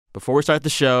Before we start the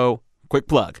show, quick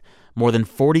plug. More than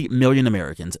 40 million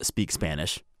Americans speak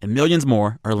Spanish, and millions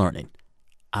more are learning.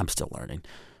 I'm still learning.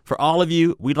 For all of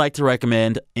you, we'd like to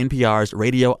recommend NPR's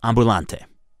Radio Ambulante.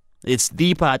 It's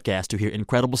the podcast to hear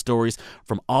incredible stories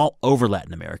from all over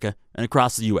Latin America and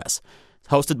across the U.S. It's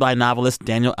hosted by novelist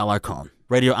Daniel Alarcón.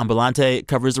 Radio Ambulante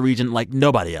covers the region like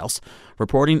nobody else,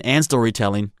 reporting and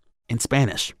storytelling in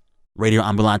Spanish. Radio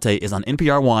Ambulante is on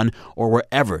NPR One or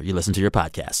wherever you listen to your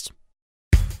podcasts.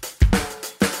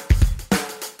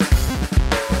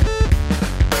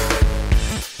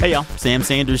 Hey, y'all. Sam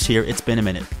Sanders here. It's been a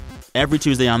minute. Every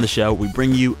Tuesday on the show, we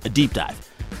bring you a deep dive.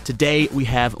 Today, we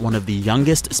have one of the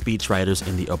youngest speechwriters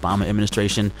in the Obama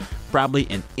administration, probably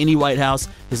in any White House.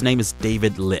 His name is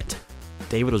David Litt.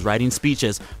 David was writing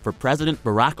speeches for President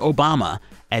Barack Obama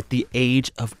at the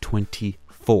age of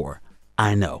 24.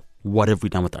 I know. What have we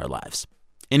done with our lives?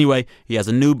 Anyway, he has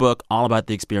a new book all about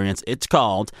the experience. It's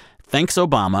called Thanks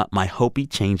Obama, My Hopey,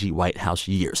 Changey White House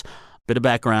Years. Bit of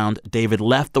background, David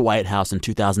left the White House in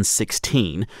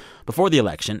 2016 before the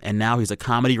election, and now he's a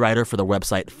comedy writer for the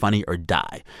website Funny or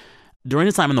Die. During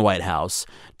his time in the White House,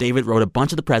 David wrote a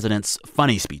bunch of the president's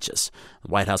funny speeches,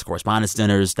 White House Correspondents'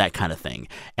 Dinners, that kind of thing.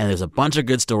 And there's a bunch of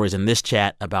good stories in this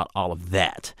chat about all of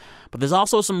that. But there's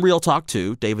also some real talk,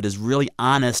 too. David is really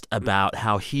honest about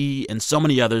how he and so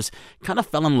many others kind of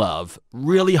fell in love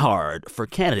really hard for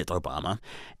candidate Obama.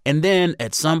 And then,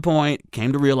 at some point,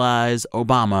 came to realize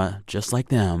Obama, just like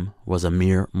them, was a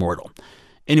mere mortal.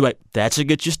 Anyway, that should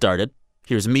get you started.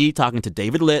 Here's me talking to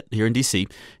David Litt here in D.C.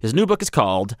 His new book is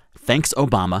called Thanks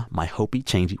Obama, My Hopey,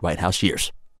 Changey White House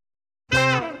Years.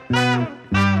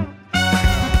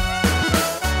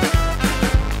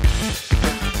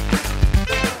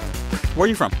 Where are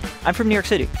you from? I'm from New York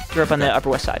City. Grew up on the Upper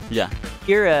West Side. Yeah.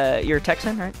 You're a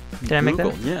Texan, right? Did I make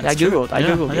that? Yeah, I Googled. I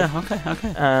Googled.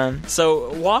 Yeah, okay.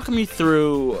 So walk me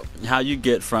through how you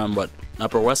get from what,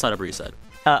 Upper West Side, Upper East Side?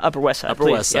 Upper West Side. Upper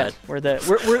West Side. Yeah.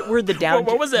 We're the down.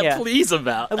 What was that please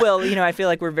about? Well, I feel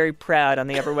like we're very proud on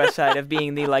the Upper West Side of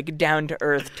being the down to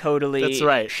earth, totally That's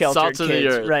right. sheltered Salt kids. of the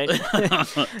earth.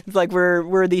 Right. It's like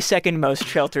we're the second most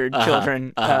sheltered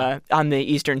children on the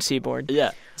Eastern Seaboard.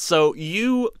 Yeah. So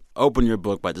you open your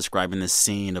book by describing this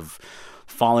scene of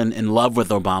falling in love with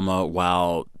Obama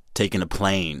while taking a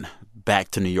plane back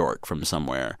to New York from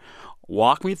somewhere.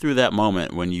 Walk me through that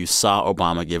moment when you saw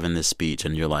Obama giving this speech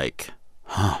and you're like,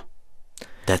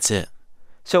 that's it.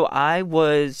 So I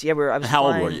was, How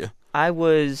old were you? I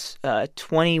was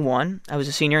 21. I was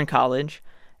a senior in college,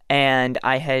 and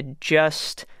I'd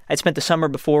spent the summer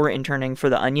before interning for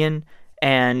The Onion,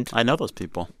 and I know those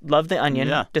people. Loved The Onion.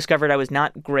 Yeah. Discovered I was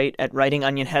not great at writing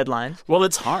Onion headlines. Well,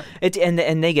 it's hard.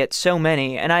 And they get so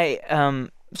many, and I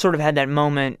sort of had that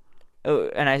moment,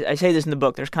 and I say this in the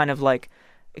book. There's kind of like,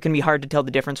 it can be hard to tell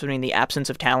the difference between the absence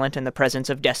of talent and the presence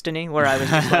of destiny, where I was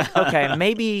just like, okay,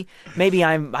 maybe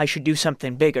I should do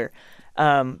something bigger,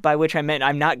 by which I meant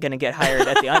I'm not going to get hired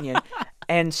at The Onion.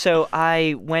 And so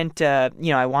I went,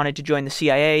 I wanted to join the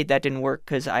CIA. That didn't work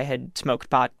because I had smoked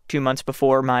pot 2 months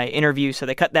before my interview, so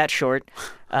they cut that short.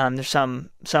 There's some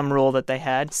rule that they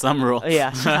had. Some rule.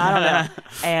 Yeah, I don't know.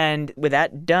 And with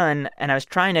that done, and I was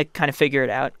trying to kind of figure it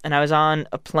out, and I was on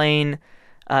a plane.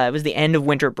 It was the end of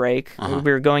winter break. We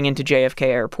were going into JFK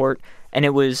Airport, and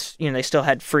it was, they still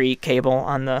had free cable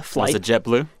on the flight. Was it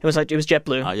JetBlue? It was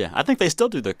JetBlue. Oh, yeah. I think they still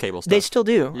do the cable stuff. They still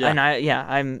do. Yeah. And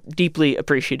I'm deeply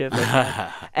appreciative of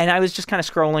that. And I was just kind of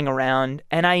scrolling around,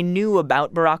 and I knew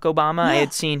about Barack Obama. Yeah. I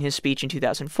had seen his speech in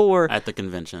 2004. At the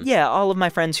convention. Yeah, all of my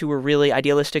friends who were really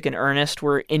idealistic and earnest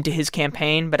were into his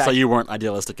campaign. But So you weren't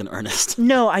idealistic and earnest?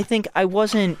 No, I think I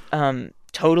wasn't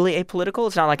totally apolitical.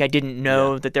 It's not like I didn't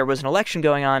know that there was an election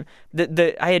going on.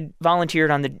 I had volunteered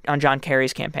on John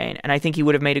Kerry's campaign, and I think he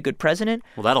would have made a good president.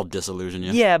 Well, that'll disillusion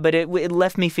you. Yeah, but it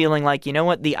left me feeling like, you know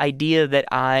what, the idea that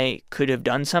I could have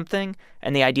done something,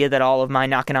 and the idea that all of my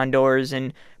knocking on doors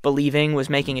and believing was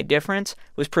making a difference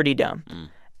was pretty dumb.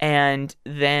 And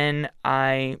then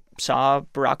I saw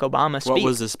Barack Obama speak. What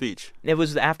was his speech? It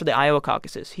was after the Iowa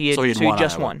caucuses. He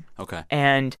just won. Okay.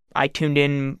 And I tuned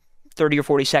in 30 or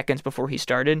 40 seconds before he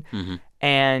started.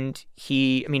 And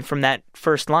from that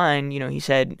first line, he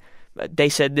said, they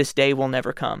said this day will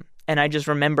never come. And I just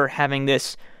remember having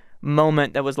this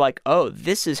moment that was like, oh,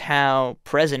 this is how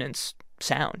presidents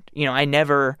sound. I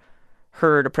never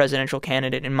heard a presidential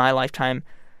candidate in my lifetime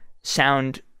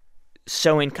sound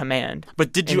so in command.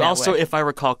 But did you also, if I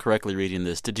recall correctly reading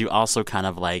this, did you also kind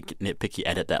of nitpicky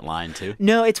edit that line too?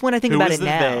 No, it's when I think about it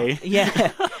now. They?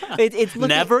 Yeah. It's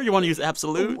Never? You want to use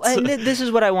absolutes? And this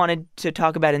is what I wanted to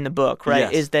talk about in the book, right?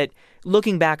 Yes. Is that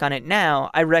looking back on it now,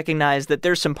 I recognize that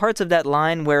there's some parts of that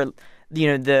line where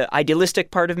the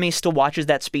idealistic part of me still watches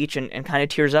that speech and kind of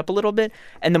tears up a little bit.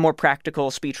 And the more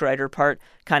practical speechwriter part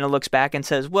kind of looks back and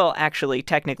says, well, actually,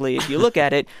 technically, if you look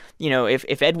at it,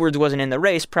 if Edwards wasn't in the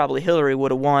race, probably Hillary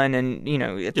would have won. And,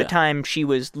 at the time she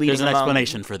was leading. There's an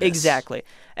explanation for this. Exactly.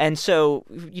 And so,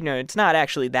 it's not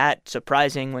actually that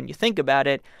surprising when you think about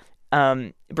it,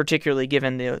 particularly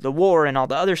given the war and all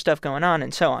the other stuff going on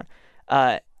and so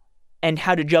on. And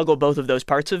how to juggle both of those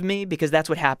parts of me, because that's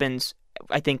what happens,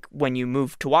 I think, when you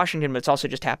move to Washington, but it's also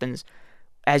just happens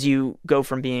as you go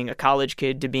from being a college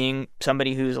kid to being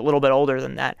somebody who's a little bit older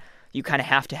than that. You kind of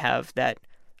have to have that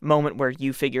moment where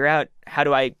you figure out, how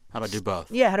do I do both?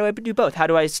 Yeah, how do I do both? How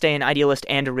do I stay an idealist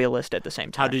and a realist at the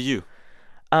same time? How do you?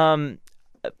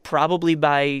 Probably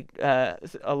by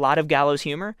a lot of gallows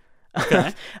humor.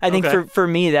 Okay. I think for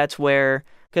me, that's where,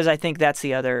 because I think that's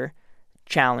the other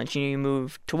challenge. You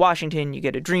move to Washington, you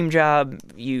get a dream job,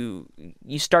 you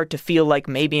start to feel like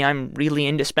maybe I'm really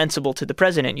indispensable to the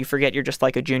president. You forget you're just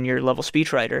like a junior level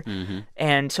speechwriter. Mm-hmm.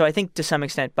 And so I think to some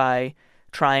extent by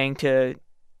trying to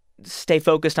stay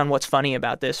focused on what's funny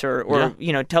about this or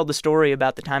tell the story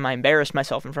about the time I embarrassed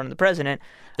myself in front of the president.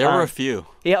 There were a few.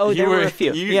 Yeah, there were a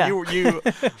few. You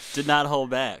did not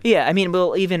hold back. Yeah, I mean,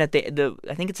 well, even at the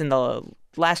I think it's in the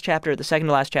last chapter, the second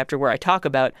to last chapter, where I talk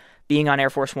about being on Air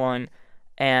Force One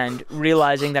and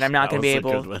realizing that I'm not going to be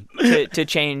able to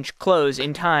change clothes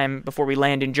in time before we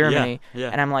land in Germany. Yeah.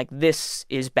 And I'm like, this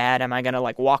is bad. Am I going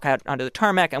to walk out onto the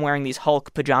tarmac? I'm wearing these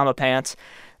Hulk pajama pants.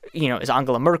 Is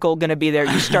Angela Merkel going to be there?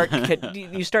 You start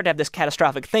to have this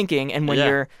catastrophic thinking, and when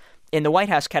you're in the White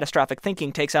House, catastrophic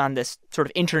thinking takes on this sort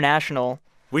of international.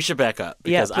 We should back up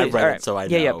because I read it, so I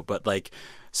know. Yeah. But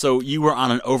so you were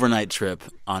on an overnight trip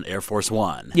on Air Force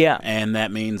One. Yeah, and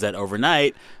that means that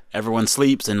overnight everyone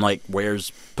sleeps and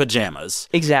wears pajamas.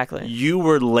 Exactly. You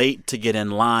were late to get in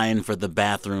line for the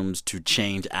bathrooms to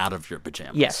change out of your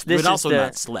pajamas. Yes, you had also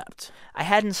not slept. I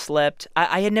hadn't slept.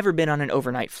 I had never been on an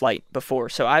overnight flight before,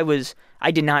 so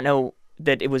I did not know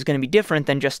that it was going to be different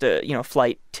than just a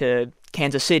flight to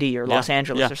Kansas City or Los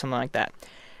Angeles or something like that.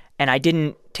 And I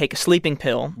didn't take a sleeping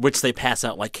pill, which they pass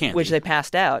out like candy. Which they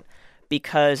passed out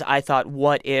because I thought,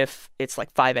 what if it's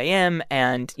 5 a.m.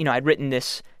 and I'd written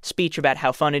this speech about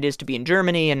how fun it is to be in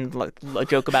Germany and a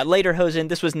joke about lederhosen.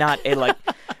 This was not a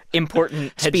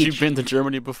important speech. Had you been to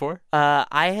Germany before?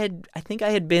 I think I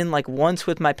had been once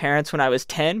with my parents when I was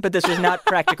 10, but this was not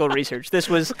practical research. This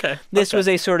was was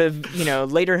a sort of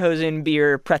lederhosen,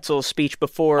 beer, pretzel speech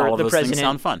before all the those president. Things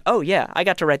sound fun. Oh yeah, I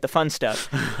got to write the fun stuff,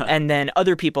 and then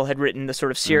other people had written the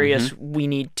sort of serious. We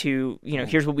need to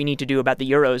here's what we need to do about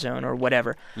the Eurozone or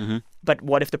whatever. Mm-hmm. But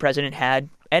what if the president had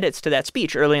edits to that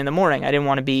speech early in the morning? I didn't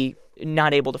want to be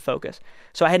not able to focus,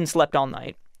 so I hadn't slept all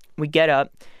night. We get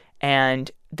up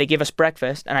and they give us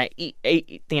breakfast, and I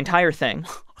ate the entire thing.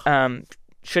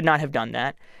 Should not have done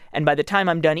that. And by the time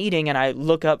I'm done eating and I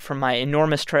look up from my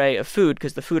enormous tray of food,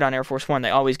 because the food on Air Force One,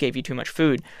 they always gave you too much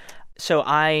food. So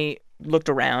I looked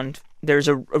around. There's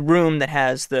a room that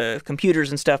has the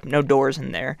computers and stuff, no doors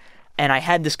in there. And I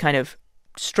had this kind of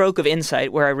stroke of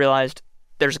insight where I realized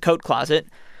there's a coat closet.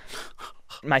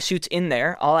 My suit's in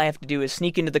there. All I have to do is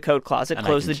sneak into the coat closet,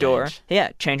 close the door.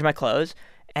 Yeah, change my clothes.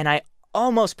 And I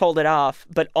almost pulled it off,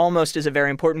 but almost is a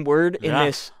very important word in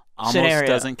this scenario. Almost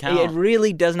doesn't count. It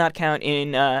really does not count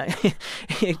in,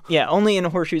 only in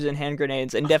horseshoes and hand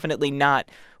grenades, and definitely not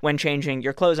when changing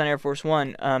your clothes on Air Force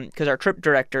One, because our trip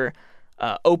director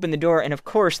opened the door, and of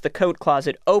course the coat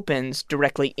closet opens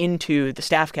directly into the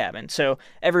staff cabin. So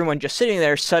everyone just sitting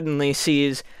there suddenly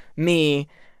sees me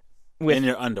in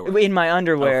your underwear. In my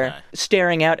underwear,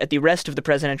 staring out at the rest of the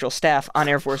presidential staff on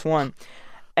Air Force One.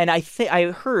 And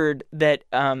I heard that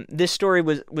this story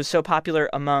was so popular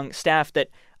among staff that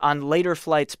on later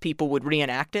flights people would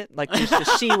reenact it, just to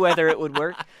see whether it would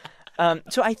work.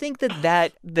 So I think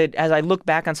that as I look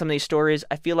back on some of these stories,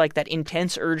 I feel like that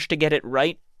intense urge to get it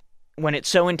right, when it's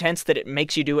so intense that it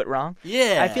makes you do it wrong.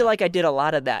 Yeah. I feel like I did a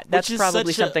lot of that. That's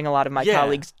probably something a lot of my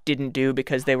colleagues didn't do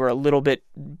because they were a little bit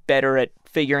better at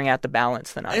figuring out the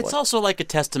balance than I was. It's also a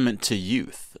testament to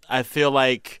youth. I feel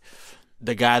like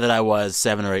the guy that I was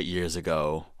 7 or 8 years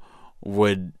ago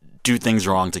would do things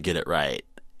wrong to get it right.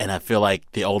 And I feel like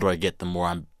the older I get, the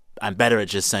more I'm better at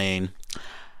just saying,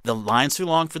 the line's too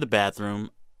long for the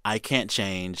bathroom. I can't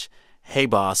change. Hey,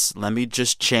 boss, let me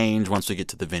just change once we get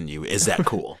to the venue. Is that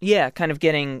cool? Yeah, kind of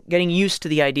getting used to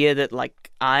the idea that,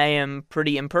 I am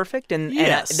pretty imperfect, and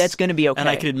Yes. that's going to be okay. And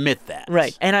I can admit that.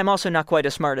 Right. And I'm also not quite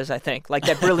as smart as I think. Like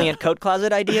that brilliant coat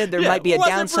closet idea, there might be a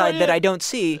wasn't downside brilliant. that I don't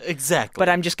see. Exactly. But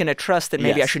I'm just going to trust that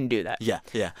maybe I Yes. shouldn't do that. Yeah.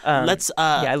 Yeah. Yeah,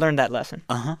 I learned that lesson.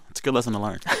 It's a good lesson to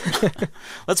learn.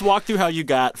 Let's walk through how you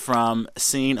got from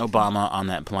seeing Obama on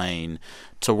that plane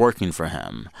to working for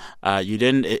him. You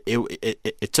didn't.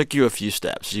 It took you a few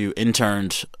steps. You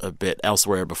interned a bit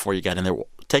elsewhere before you got in there.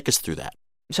 Take us through that.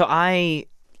 So I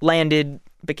landed,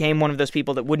 became one of those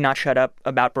people that would not shut up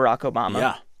about Barack Obama.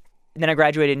 Yeah. Then I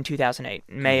graduated in 2008,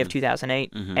 May of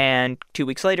 2008, and 2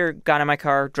 weeks later, got in my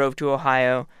car, drove to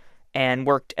Ohio, and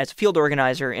worked as a field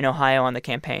organizer in Ohio on the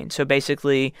campaign. So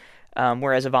basically,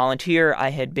 whereas a volunteer, I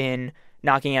had been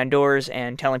knocking on doors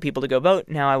and telling people to go vote.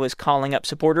 Now I was calling up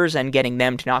supporters and getting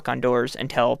them to knock on doors and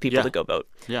tell people to go vote.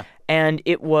 Yeah. And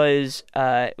it was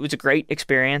a great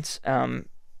experience.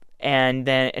 And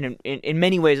then in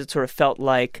many ways, it sort of felt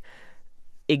like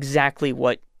exactly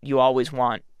what you always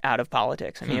want out of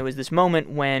politics. I mean, it was this moment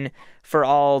when, for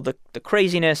all the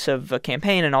craziness of a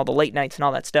campaign and all the late nights and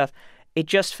all that stuff, it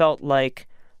just felt like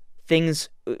things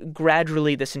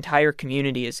gradually, this entire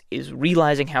community is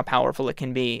realizing how powerful it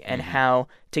can be and how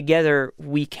together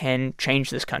we can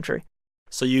change this country.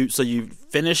 So you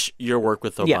finish your work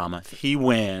with Obama. Yeah. He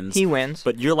wins.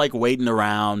 But you're like waiting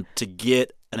around to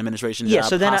get an administration job,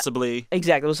 so then possibly.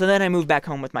 Exactly. So then I moved back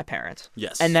home with my parents.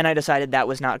 Yes. And then I decided that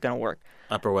was not going to work.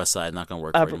 Upper West Side not going to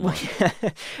work for you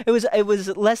anymore. It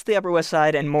was less the Upper West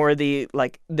Side and more the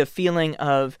feeling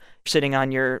of sitting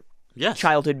on your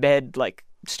childhood bed, like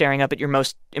staring up at your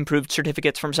most improved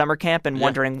certificates from summer camp and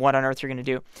wondering what on earth you're going to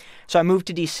do. So I moved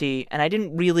to D.C. and I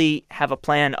didn't really have a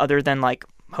plan other than like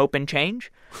hope and change.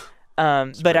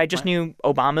 But I just knew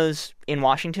Obama's in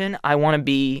Washington. I want to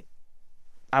be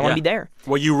there.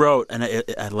 Well, you wrote, and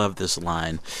I love this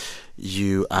line.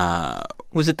 You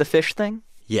was it the fish thing?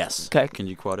 Yes. Okay. Can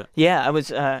you quote it? Yeah, I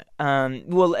was.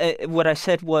 What I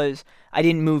said was I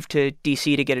didn't move to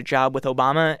D.C. to get a job with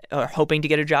Obama, or hoping to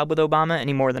get a job with Obama,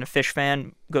 any more than a Fish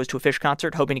fan goes to a Fish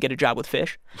concert hoping to get a job with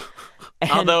Fish.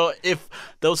 Although, if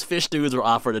those Fish dudes were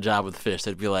offered a job with Fish,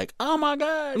 they'd be like, "Oh my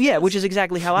God!" Yeah, which is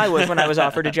exactly how I was when I was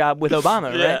offered a job with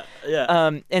Obama, right?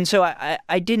 Yeah. And so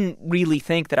I didn't really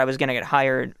think that I was going to get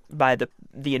hired by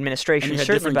the administration, and you had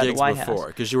certainly by the White before, House,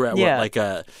 because you were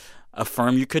at a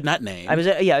firm you could not name. I was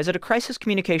at a crisis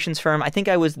communications firm. I think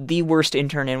I was the worst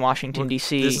intern in Washington,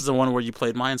 D.C. This is the one where you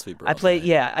played Minesweeper.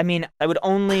 I mean, I would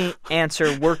only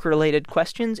answer work-related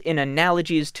questions in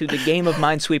analogies to the game of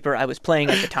Minesweeper I was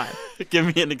playing at the time.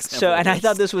 Give me an example. So, and I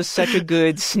thought this was such a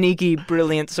good, sneaky,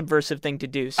 brilliant, subversive thing to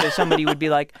do. So somebody would be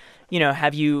like, do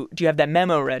you have that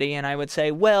memo ready? And I would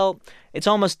say, well, it's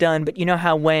almost done, but you know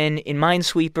how when in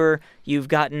Minesweeper you've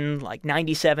gotten like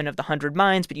 97 of the 100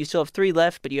 mines, but you still have 3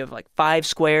 left, but you have like 5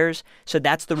 squares. So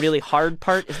that's the really hard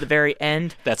part, is the very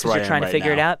end. That's where you're trying to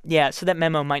figure it out. Yeah, so that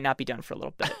memo might not be done for a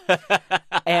little bit.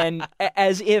 And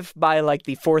as if by like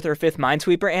the 4th or 5th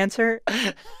Minesweeper answer,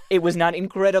 it was not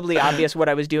incredibly obvious what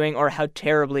I was doing or how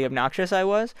terribly obnoxious I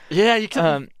was. Yeah, you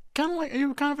kind of like you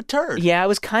were kind of a turd. Yeah, I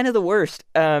was kind of the worst.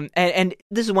 And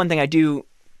this is one thing I do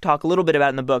talk a little bit about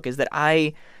in the book, is that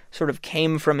I sort of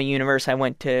came from a universe. I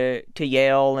went to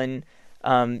Yale and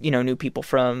knew people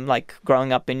from like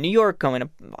growing up in New York, going to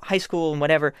high school and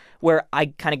whatever, where I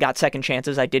kind of got second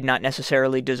chances I did not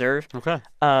necessarily deserve. Okay.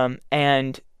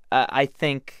 I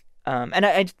think and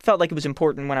I felt like it was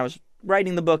important when I was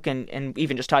writing the book and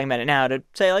even just talking about it now to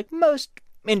say, like, most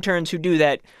interns who do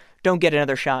that don't get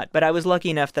another shot. But I was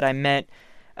lucky enough that I met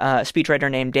a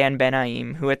speechwriter named Dan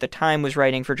Ben-Haim, who at the time was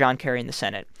writing for John Kerry in the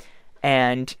Senate.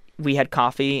 And we had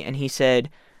coffee, and he said,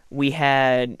 we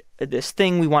had this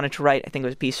thing we wanted to write. I think it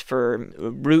was a piece for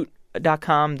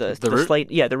Root.com, the Root? Slate,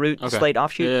 the Root, okay. Slate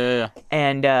offshoot. Yeah.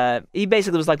 And he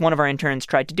basically was like, one of our interns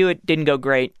tried to do it, didn't go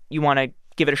great. You want to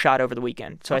give it a shot over the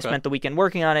weekend. So I spent the weekend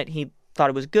working on it. He thought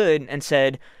it was good and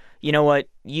said, you know what,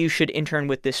 you should intern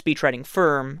with this speechwriting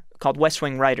firm called West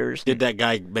Wing Writers. Did that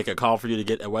guy make a call for you to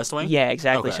get at West Wing? Yeah,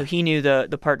 exactly. Okay. So he knew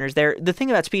the partners there. The thing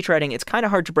about speechwriting, it's kind of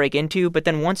hard to break into, but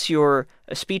then once you're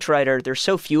a speechwriter, there's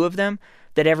so few of them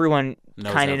that everyone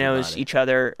kind of knows each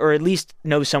other, or at least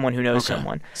knows someone who knows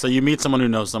someone. So you meet someone who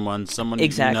knows someone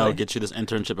exactly. you know gets you this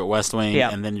internship at West Wing,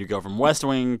 and then you go from West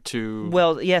Wing to...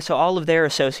 Well, yeah, so all of their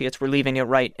associates were leaving to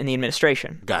write in the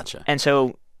administration. Gotcha. And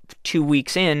so 2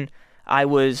 weeks in, I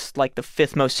was like the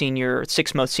 6th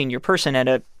most senior person at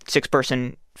a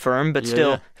 6-person firm, but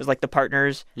still, it was like the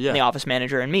partners, and the office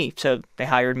manager, and me. So they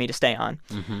hired me to stay on.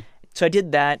 Mm-hmm. So I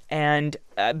did that, and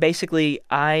basically,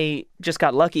 I just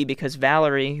got lucky because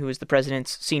Valerie, who was the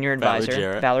president's senior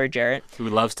advisor, Valerie Jarrett, who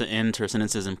loves to end her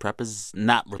sentences in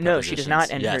not prepositions. No, she does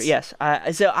not end her. Yes.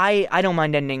 So I don't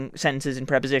mind ending sentences in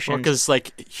prepositions. Well, because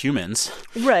like humans.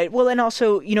 Right. Well, and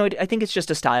also, I think it's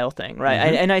just a style thing, right?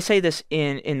 Mm-hmm. And I say this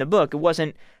in the book. It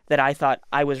wasn't that I thought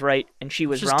I was right and she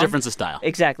was wrong. Just difference of style.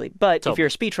 Exactly. But if you're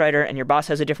a speechwriter and your boss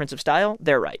has a difference of style,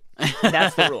 they're right.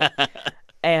 That's the rule.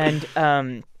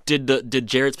 And Did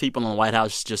Jarrett's people in the White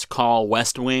House just call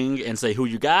West Wing and say who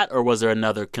you got, or was there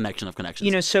another connection of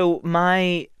connections? So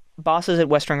my bosses at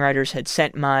West Wing Writers had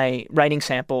sent my writing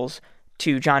samples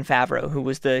to Jon Favreau, who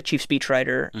was the chief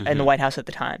speechwriter in the White House at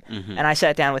the time. Mm-hmm. And I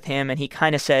sat down with him, and he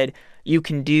kind of said, you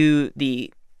can do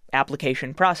the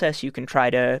application process, you can try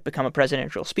to become a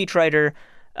presidential speechwriter,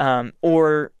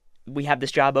 or we have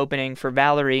this job opening for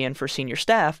Valerie and for senior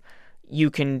staff. You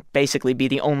can basically be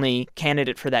the only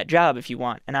candidate for that job if you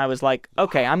want. And I was like,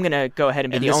 okay, I'm going to go ahead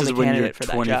and be the only candidate for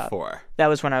that job. 24. That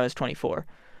was when I was 24.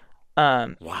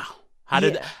 Wow. How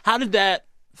did that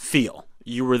feel?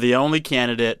 You were the only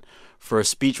candidate for a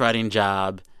speechwriting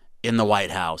job in the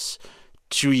White House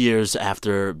 2 years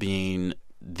after being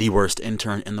the worst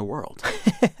intern in the world.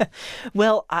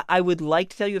 Well, I would like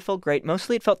to tell you it felt great.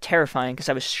 Mostly it felt terrifying because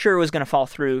I was sure it was going to fall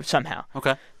through somehow.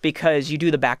 Okay. Because you do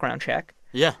the background check.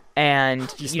 Yeah. And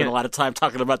you spent a lot of time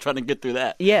talking about trying to get through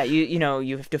that. Yeah,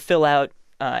 you have to fill out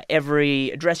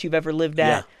every address you've ever lived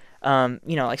at. Yeah.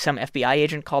 Like some FBI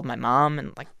agent called my mom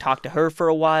and like talked to her for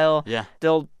a while. Yeah.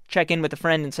 They'll check in with a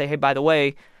friend and say, hey, by the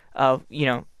way,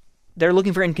 they're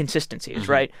looking for inconsistencies,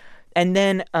 right? And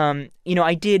then,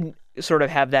 I did sort of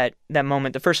have that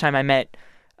moment the first time I met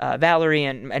Valerie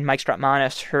and Mike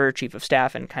Stratmanis, her chief of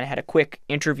staff, and kind of had a quick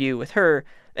interview with her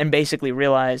and basically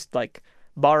realized, like,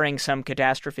 barring some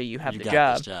catastrophe, you have the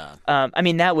job. This job.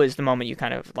 That was the moment you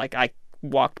kind of, like, I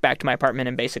walked back to my apartment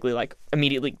and basically, like,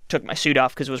 immediately took my suit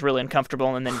off because it was really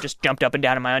uncomfortable and then just jumped up and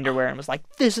down in my underwear and was like,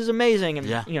 this is amazing. And,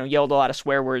 yelled a lot of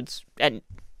swear words and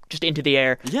just into the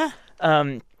air. Yeah.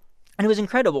 And it was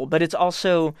incredible. But it's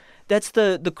also, that's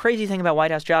the crazy thing about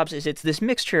White House jobs is it's this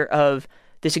mixture of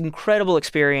this incredible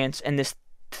experience and this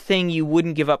thing you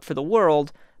wouldn't give up for the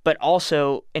world, but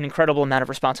also an incredible amount of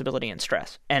responsibility and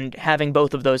stress, and having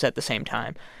both of those at the same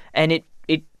time. And it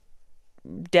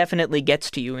definitely gets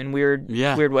to you in weird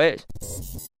ways.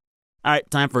 All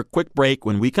right, time for a quick break.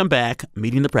 When we come back,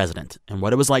 meeting the president and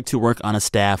what it was like to work on a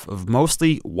staff of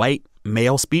mostly white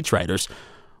male speechwriters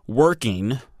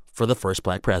working for the first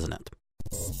black president.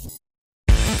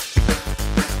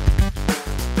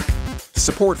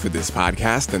 Support for this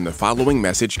podcast and the following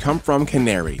message come from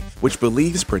Canary, which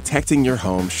believes protecting your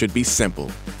home should be simple.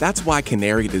 That's why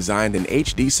Canary designed an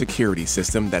HD security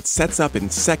system that sets up in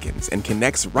seconds and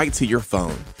connects right to your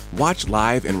phone. Watch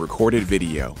live and recorded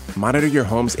video, monitor your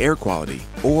home's air quality,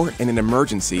 or in an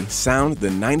emergency, sound the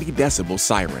 90 decibel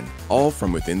siren, all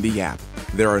from within the app.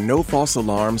 There are no false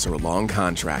alarms or long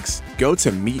contracts. Go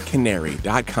to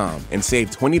meetcanary.com and save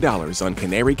 $20 on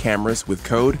Canary cameras with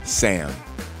code SAM.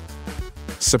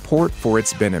 Support for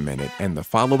It's Been a Minute and the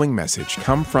following message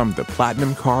come from the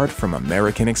Platinum Card from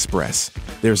American Express.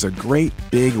 There's a great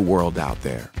big world out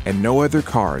there, and no other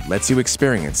card lets you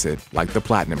experience it like the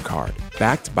Platinum Card,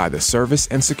 backed by the service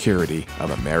and security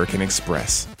of American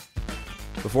Express.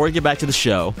 Before we get back to the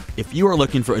show, if you are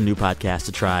looking for a new podcast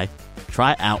to try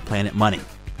out Planet Money.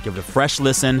 Give it a fresh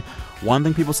listen. One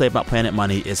thing people say about Planet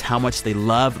Money is how much they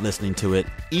love listening to it,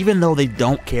 even though they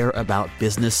don't care about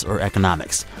business or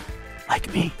economics.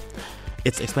 Like me.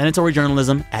 It's explanatory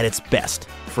journalism at its best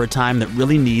for a time that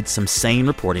really needs some sane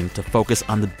reporting to focus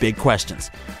on the big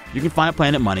questions. You can find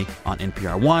Planet Money on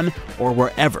NPR One or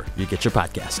wherever you get your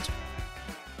podcast.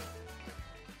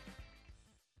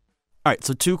 All right,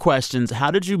 so 2 questions. How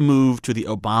did you move to the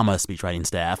Obama speechwriting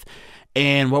staff?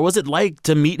 And what was it like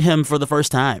to meet him for the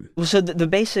first time? Well, so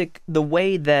the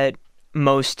way that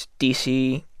most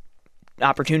D.C.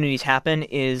 opportunities happen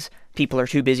is people are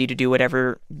too busy to do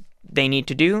whatever they need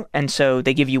to do, and so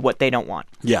they give you what they don't want.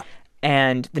 Yeah.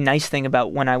 And the nice thing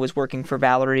about when I was working for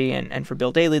Valerie and for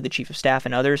Bill Daley, the chief of staff,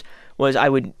 and others, was I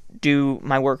would do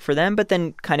my work for them, but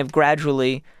then kind of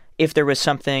gradually, if there was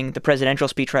something the presidential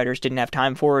speechwriters didn't have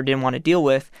time for or didn't want to deal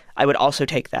with, I would also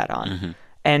take that on. Mm-hmm.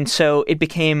 And so it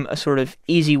became a sort of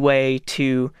easy way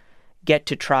to get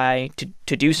to try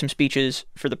to do some speeches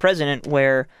for the president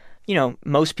where,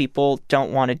 most people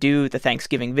don't want to do the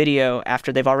Thanksgiving video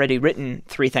after they've already written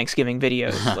 3 Thanksgiving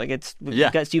videos. Like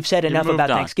because you've said enough about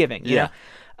Thanksgiving. You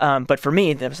know? But for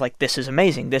me, that was like, this is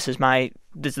amazing. This is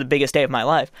the biggest day of my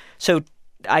life. So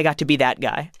I got to be that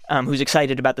guy who's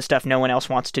excited about the stuff no one else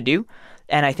wants to do.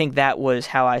 And I think that was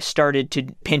how I started to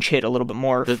pinch hit a little bit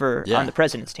more on the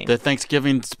president's team. The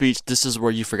Thanksgiving speech, this is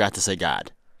where you forgot to say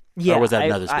God. Yeah, or was that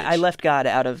another speech? I left God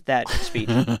out of that speech.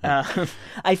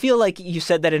 I feel like you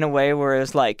said that in a way where it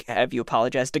was like, have you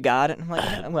apologized to God? And I'm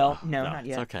like, well, no, not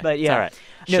yet. It's okay. But yeah. It's all right.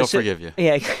 She'll forgive you.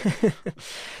 Yeah.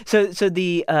 So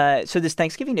this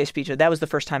Thanksgiving Day speech, that was the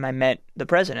first time I met the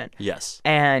president. Yes.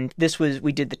 And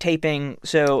we did the taping.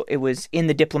 So it was in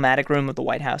the diplomatic room of the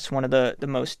White House, one of the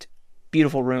most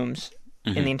beautiful rooms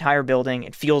in the entire building.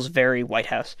 It feels very White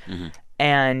House.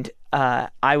 And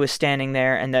I was standing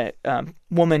there, and the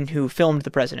woman who filmed the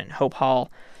president, Hope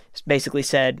Hall, basically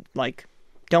said, like,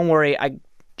 don't worry,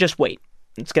 just wait.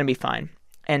 It's going to be fine.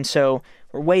 And so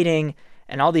we're waiting,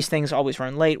 and all these things always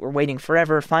run late. We're waiting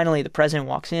forever. Finally, the president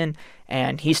walks in,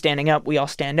 and he's standing up. We all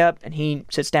stand up, and he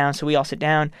sits down, so we all sit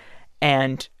down.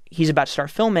 And he's about to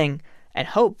start filming, and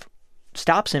Hope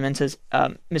stops him and says,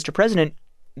 Mr. President,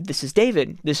 this is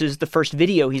David. This is the first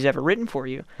video he's ever written for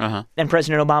you. And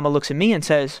President Obama looks at me and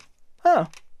says, oh,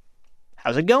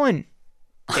 how's it going,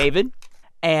 David?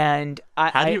 And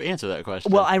how do you answer that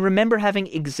question? Well, I remember having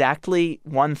exactly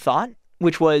one thought,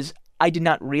 which was, I did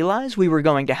not realize we were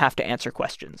going to have to answer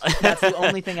questions. That's the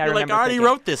only thing I remember. You're like, I already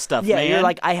wrote this stuff, man. Yeah, you're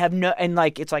like, I have no, and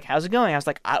like, it's like, how's it going? I was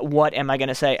like, what am I going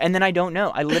to say? And then I don't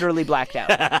know. I literally blacked out.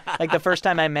 Like the first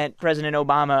time I met President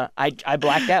Obama, I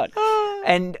blacked out.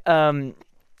 And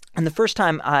the first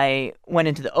time I went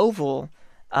into the Oval,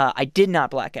 I did not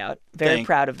black out. Very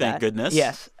proud of that. Thank goodness.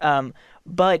 Yes.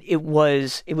 But it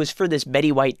was for this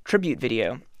Betty White tribute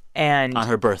video, and on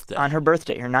her birthday,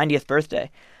 her 90th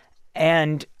birthday.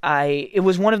 And it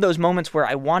was one of those moments where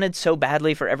I wanted so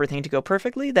badly for everything to go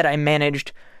perfectly that I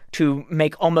managed to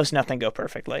make almost nothing go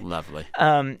perfectly. Lovely.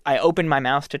 I opened my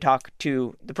mouth to talk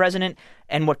to the president,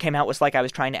 and what came out was like I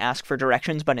was trying to ask for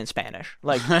directions, but in Spanish.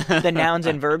 Like the nouns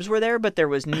and verbs were there, but there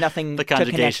was nothing the to connect them.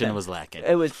 The conjugation was lacking.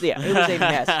 It was a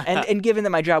mess. And given that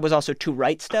my job was also to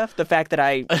write stuff, the fact that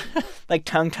I, like,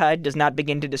 tongue-tied does not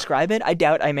begin to describe it, I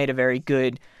doubt I made a very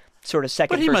good sort of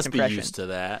second, but he first must impression. Be used to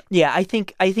that. Yeah, I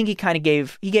think he kind of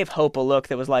gave Hope a look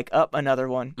that was like, another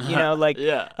one. You know, like,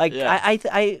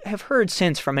 I have heard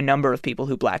since from a number of people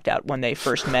who blacked out when they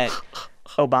first met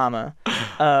Obama,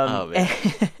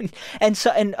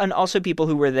 and also people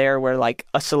who were there where like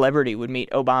a celebrity would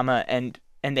meet Obama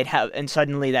and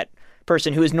suddenly that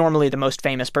person who is normally the most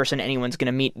famous person anyone's going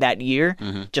to meet that year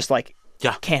just like.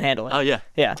 Yeah. Can't handle it. Oh, yeah.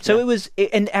 Yeah. So it was,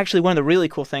 and actually one of the really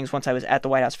cool things once I was at the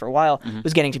White House for a while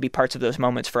was getting to be parts of those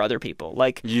moments for other people.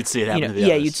 Like, you'd see it happen to the others.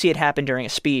 others. You'd see it happen during a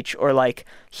speech, or like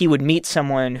he would meet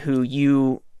someone who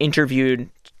you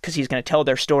interviewed because he's going to tell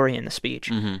their story in the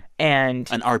speech. And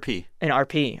an RP,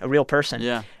 a real person.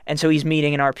 Yeah. And so he's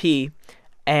meeting an RP,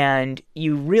 and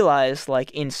you realize,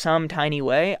 like, in some tiny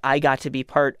way, I got to be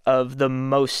part of the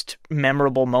most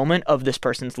memorable moment of this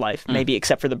person's life, maybe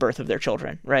except for the birth of their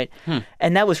children, right?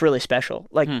 And that was really special.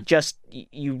 Like, just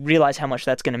you realize how much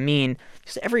that's going to mean.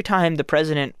 Because every time the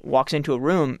president walks into a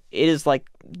room, it is like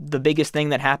the biggest thing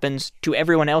that happens to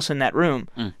everyone else in that room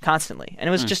constantly. And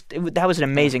it was that was an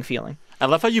amazing feeling. I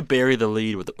love how you bury the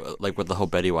lead with the whole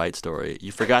Betty White story.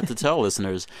 You forgot to tell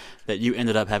listeners that you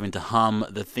ended up having to hum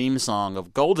the theme song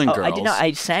of Golden Girls. I did not.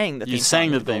 I sang the theme song. You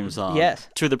sang the theme song. Yes.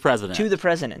 To the president. To the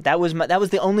president. That was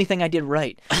the only thing I did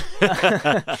right.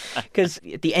 Because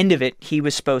at the end of it, he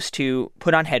was supposed to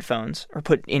put on headphones or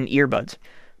put in earbuds,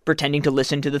 pretending to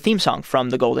listen to the theme song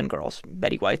from the Golden Girls,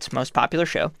 Betty White's most popular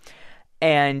show.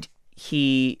 And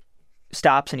he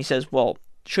stops and he says, well,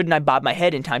 shouldn't I bob my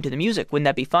head in time to the music? Wouldn't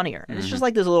that be funnier? And it's just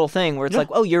like this little thing where it's like,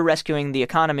 oh, you're rescuing the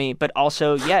economy, but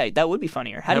also, that would be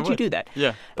funnier. How did you do that?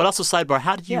 Yeah. But also, sidebar,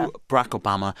 how did you, Barack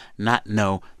Obama, not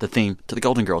know the theme to the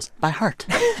Golden Girls by heart?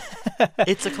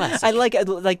 It's a classic. I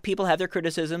like people have their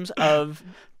criticisms of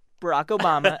Barack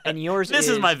Obama, and yours this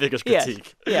is my biggest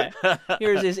critique. Yes, yeah.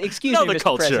 Yours is, excuse me, the Mr.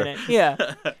 culture. President.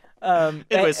 Yeah.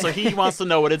 Anyway, so he wants to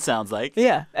know what it sounds like.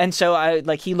 Yeah, and so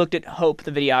he looked at Hope,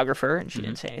 the videographer, and she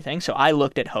didn't say anything. So I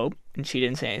looked at Hope, and she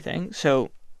didn't say anything. So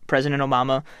President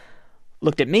Obama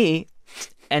looked at me,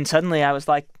 and suddenly I was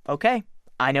like, okay,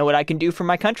 I know what I can do for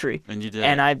my country. And you did.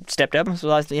 And I stepped up and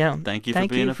realized, thank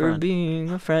you for being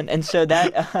a friend. And so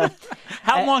that...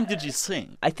 How long did you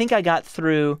sing? I think I got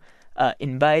through...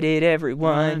 invited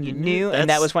everyone you knew, and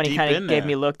that was when he kind of gave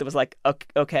me a look that was like,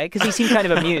 okay, because he seemed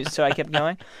kind of amused, so I kept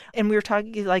going. And we were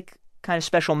talking like kind of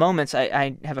special moments.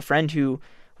 I have a friend who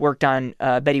worked on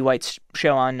Betty White's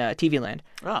show on TV Land,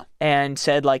 and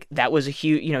said like that was a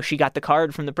huge, she got the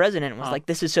card from the president and was like,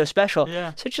 this is so special.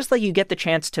 Yeah. So it's just like you get the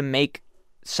chance to make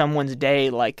someone's day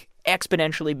like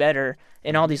exponentially better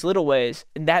in all these little ways.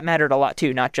 And that mattered a lot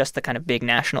too, not just the kind of big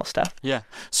national stuff. Yeah.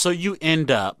 So you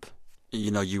end up,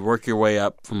 you work your way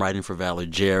up from writing for Valerie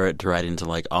Jarrett to writing to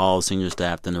like all senior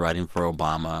staff, then to writing for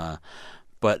Obama.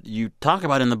 But you talk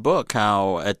about in the book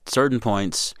how at certain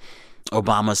points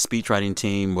Obama's speechwriting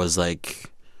team was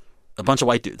like a bunch of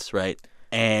white dudes, right?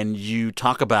 And you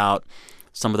talk about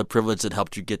some of the privilege that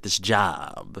helped you get this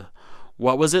job.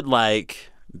 What was it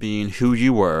like being who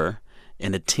you were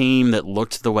in a team that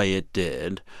looked the way it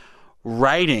did,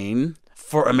 writing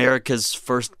for America's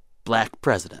first black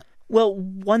president? Well,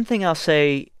 one thing I'll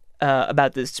say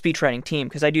about the speechwriting team,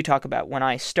 because I do talk about when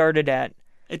I started at...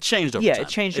 It changed over time. Yeah, it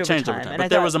changed over time. But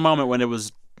there was a moment when it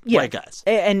was white guys.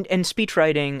 And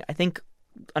speechwriting, I think,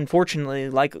 unfortunately,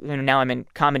 like now I'm in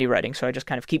comedy writing, so I just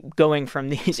kind of keep going from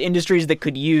these industries that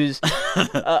could use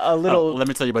a little... let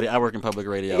me tell you, buddy, I work in public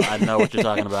radio. I know what you're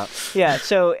talking about. Yeah,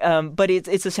 so, but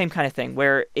it's the same kind of thing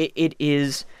where it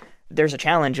is... There's a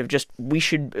challenge of just we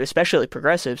should, especially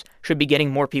progressives, should be getting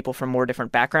more people from more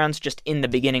different backgrounds just in the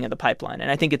beginning of the pipeline.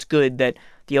 And I think it's good that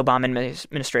the Obama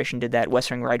administration did that. West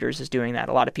Wing Writers is doing that.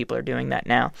 A lot of people are doing that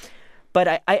now.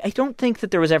 But I don't think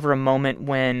that there was ever a moment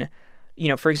when,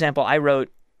 for example,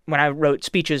 when I wrote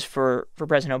speeches for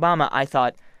President Obama, I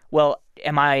thought, well,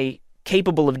 am I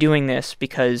capable of doing this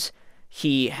because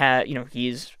he's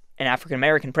an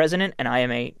African-American president, and I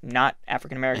am a not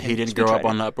African-American. He didn't grow up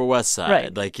on the Upper West Side.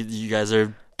 Right. Like, you guys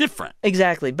are different.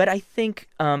 Exactly. But I think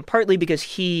partly because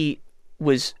he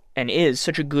was and is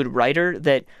such a good writer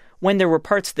that when there were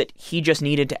parts that he just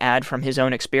needed to add from his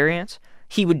own experience,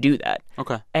 he would do that.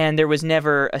 Okay. And there was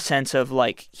never a sense of,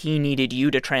 like, he needed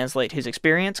you to translate his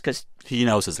experience because... He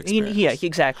knows his experience. Yeah,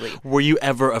 exactly. Were you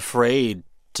ever afraid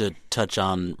to touch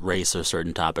on race or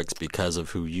certain topics because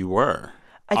of who you were?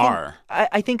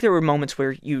 I think there were moments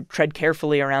where you tread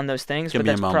carefully around those things. Give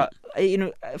me a moment.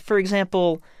 For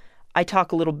example, I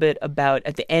talk a little bit about,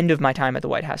 at the end of my time at the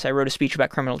White House, I wrote a speech about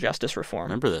criminal justice reform. I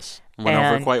remember this. It went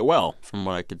over quite well, from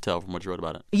what I could tell from what you wrote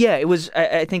about it. Yeah, it was,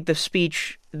 I think, the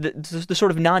speech, the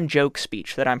sort of non-joke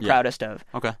speech that I'm proudest of,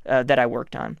 that I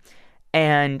worked on.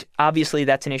 And obviously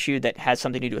that's an issue that has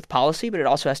something to do with policy, but it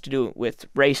also has to do with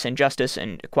race and justice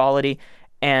and equality.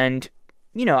 And,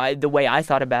 the way I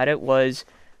thought about it was...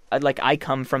 I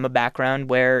come from a background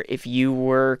where if you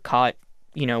were caught,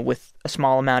 with a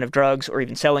small amount of drugs or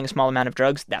even selling a small amount of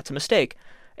drugs, that's a mistake.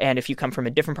 And if you come from a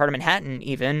different part of Manhattan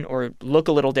even or look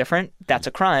a little different, that's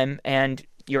a crime and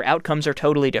your outcomes are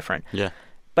totally different. Yeah.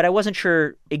 But I wasn't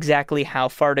sure exactly how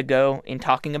far to go in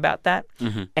talking about that.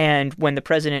 Mm-hmm. And when the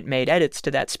president made edits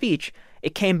to that speech,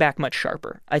 it came back much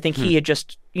sharper. I think he had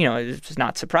just, it was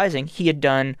not surprising, he had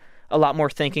done a lot more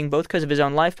thinking, both because of his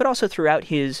own life, but also throughout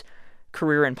his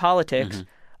career in politics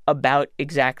about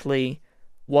exactly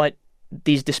what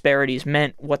these disparities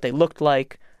meant, what they looked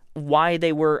like, why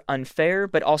they were unfair,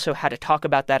 but also how to talk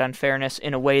about that unfairness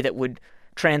in a way that would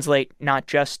translate not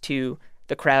just to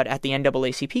the crowd at the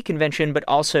NAACP convention, but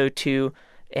also to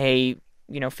a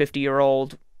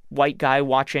 50-year-old white guy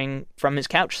watching from his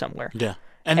couch somewhere. Yeah,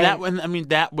 and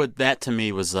that to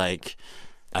me was like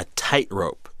a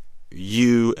tightrope.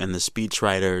 You and the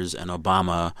speechwriters and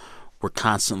Obama were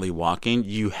constantly walking.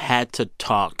 You had to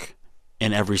talk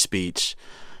in every speech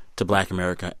to Black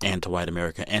America and to white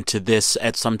America and to this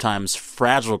at sometimes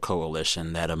fragile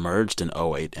coalition that emerged in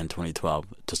 2008 and 2012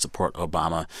 to support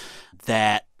Obama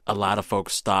that a lot of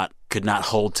folks thought could not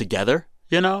hold together,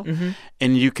 And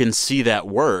you can see that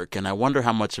work, and I wonder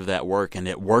how much of that work and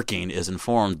it working is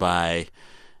informed by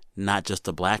not just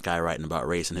a black guy writing about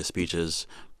race in his speeches,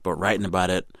 but writing about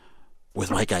it with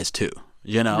white guys too,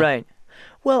 Right.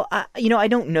 Well, I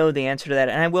don't know the answer to that.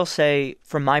 And I will say,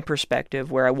 from my perspective,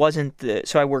 where I wasn't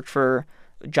so I worked for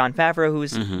Jon Favreau, who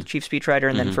was the chief speechwriter,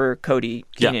 and then for Cody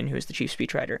Keenan, who was the chief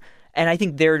speechwriter. And I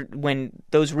think when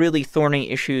those really thorny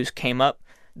issues came up,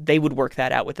 they would work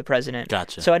that out with the president.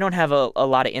 Gotcha. So I don't have a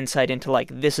lot of insight into,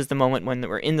 this is the moment when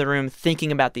we're in the room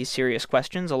thinking about these serious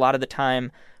questions. A lot of the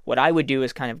time, what I would do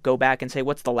is kind of go back and say,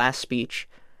 what's the last speech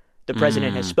the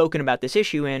president has spoken about this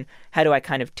issue in? How do I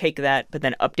kind of take that but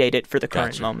then update it for the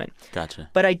current moment? Gotcha.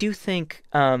 But I do think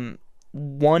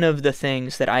one of the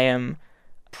things that I am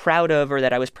proud of, or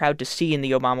that I was proud to see in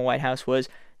the Obama White House, was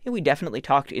we definitely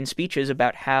talked in speeches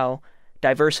about how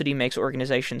diversity makes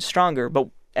organizations stronger, but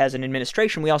as an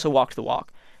administration, we also walked the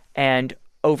walk. And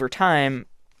over time,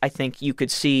 I think you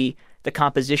could see the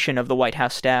composition of the White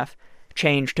House staff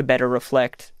change to better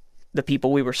reflect the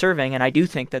people we were serving, and I do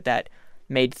think that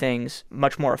made things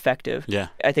much more effective. Yeah.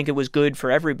 I think it was good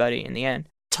for everybody in the end.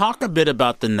 Talk a bit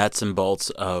about the nuts and bolts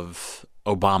of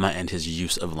Obama and his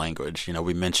use of language. You know,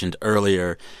 we mentioned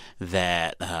earlier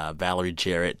that Valerie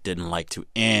Jarrett didn't like to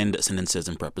end sentences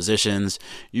and prepositions.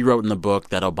 You wrote in the book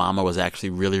that Obama was actually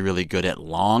really, really good at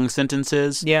long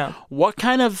sentences. Yeah. What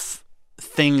kind of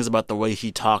things about the way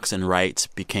he talks and writes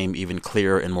became even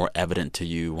clearer and more evident to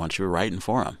you once you were writing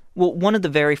for him? Well, one of the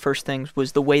very first things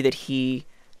was the way that he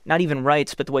not even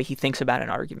writes, but the way he thinks about an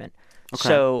argument. Okay.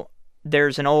 So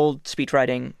there's an old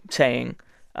speechwriting saying,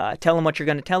 tell him what you're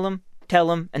going to tell him,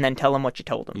 and then tell him what you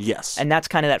told him. Yes. And that's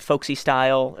kind of that folksy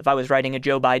style. If I was writing a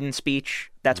Joe Biden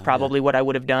speech, that's probably what I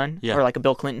would have done, or like a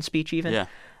Bill Clinton speech even.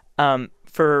 Yeah.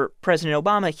 For President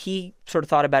Obama, he sort of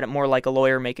thought about it more like a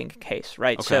lawyer making a case,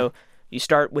 right? Okay. So you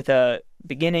start with a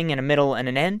beginning and a middle and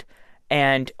an end.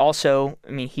 And also,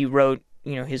 I mean, he wrote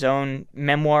his own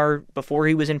memoir before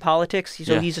he was in politics.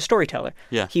 So he's a storyteller.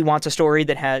 Yeah. He wants a story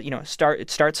that has, it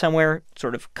starts somewhere,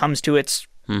 sort of comes to its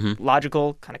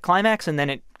logical kind of climax, and then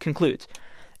it concludes.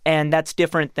 And that's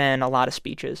different than a lot of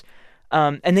speeches.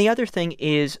 And the other thing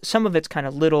is some of it's kind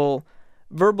of little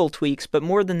verbal tweaks, but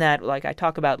more than that, like I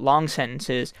talk about long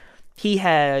sentences, he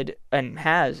had and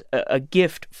has a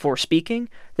gift for speaking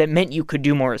that meant you could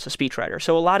do more as a speechwriter.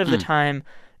 So a lot of the time,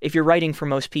 if you're writing for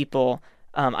most people,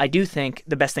 I do think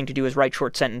the best thing to do is write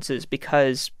short sentences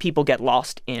because people get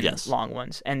lost in long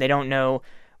ones and they don't know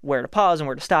where to pause and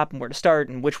where to stop and where to start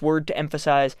and which word to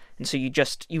emphasize. And so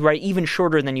you write even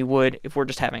shorter than you would if we're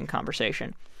just having a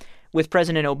conversation. With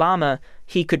President Obama,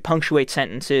 he could punctuate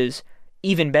sentences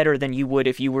even better than you would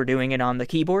if you were doing it on the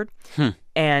keyboard.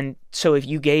 And so if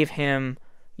you gave him,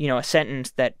 a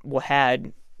sentence that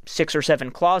had 6 or 7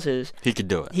 clauses, he could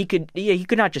do it. He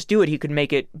could not just do it, he could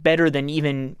make it better than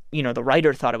even, the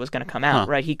writer thought it was going to come out,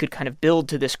 right? He could kind of build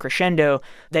to this crescendo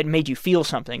that made you feel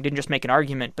something, didn't just make an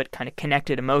argument, but kind of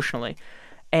connected emotionally.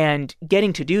 And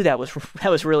getting to do that was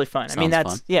really fun. Sounds I mean,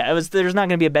 fun. There's not going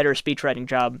to be a better speechwriting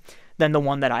job than the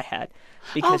one that I had.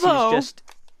 Because Although, he's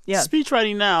just,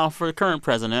 speechwriting now for the current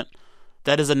president,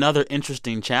 that is another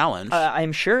interesting challenge.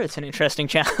 I'm sure it's an interesting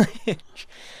challenge.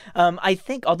 I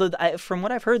think, although from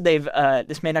what I've heard,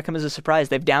 this may not come as a surprise,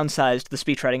 they've downsized the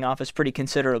speechwriting office pretty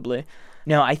considerably.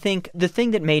 No, I think the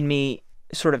thing that made me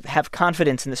sort of have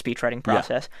confidence in the speechwriting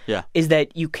process is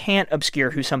that you can't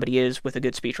obscure who somebody is with a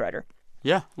good speechwriter.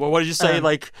 Yeah. Well, what did you say?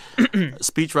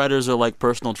 Speechwriters are like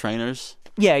personal trainers?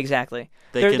 Yeah, exactly.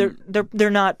 They're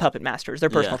not puppet masters. They're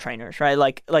personal trainers, right?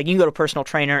 Like you can go to a personal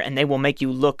trainer and they will make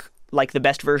you look like the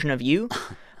best version of you,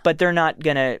 but they're not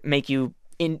gonna make you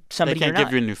in somebody you're not. They can't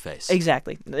give you a new face.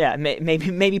 Exactly. Yeah.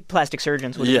 Maybe plastic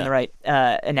surgeons would have been the right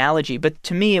analogy. But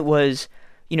to me, it was,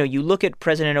 you look at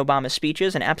President Obama's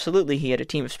speeches, and absolutely he had a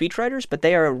team of speechwriters, but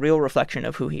they are a real reflection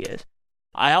of who he is.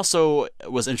 I also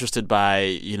was interested by,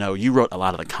 you wrote a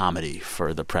lot of the comedy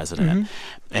for the president,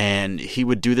 and he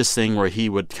would do this thing where he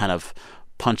would kind of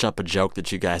punch up a joke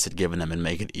that you guys had given him and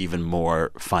make it even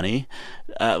more funny.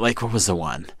 What was the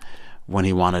one when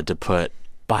he wanted to put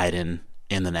Biden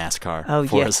in the NASCAR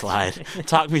for a slide?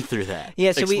 Talk me through that.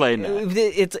 Yeah, so explain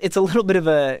that. It's a little bit of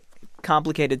a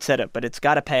complicated setup, but it's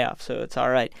got a payoff, so it's all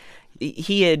right.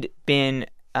 He had been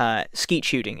skeet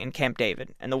shooting in Camp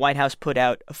David, and the White House put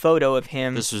out a photo of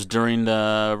him. This was during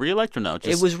the re-elect or no?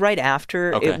 It was right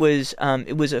after. Okay. It was I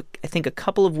think a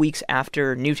couple of weeks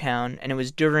after Newtown, and it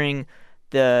was during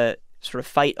the sort of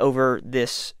fight over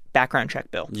this background check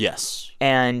bill. Yes.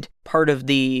 And part of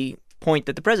the point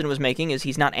that the president was making is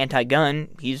he's not anti-gun.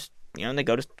 He's, they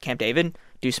go to Camp David,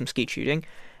 do some skeet shooting.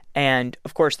 And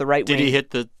of course, the right wing.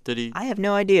 Did he? I have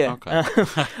no idea. Okay.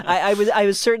 I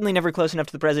was certainly never close enough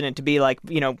to the president to be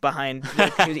behind.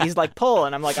 He's like, pull,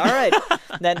 and I'm like, all right,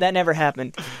 that never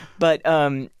happened. But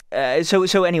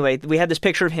so anyway, we had this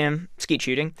picture of him skeet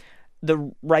shooting.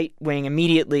 The right wing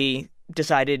immediately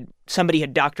decided somebody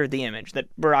had doctored the image, that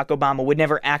Barack Obama would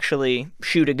never actually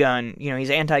shoot a gun. He's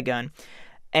anti-gun.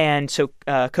 And so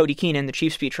Cody Keenan, the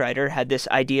chief speechwriter, had this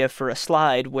idea for a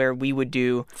slide where we would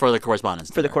do... For the Correspondence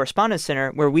Center. For the Correspondence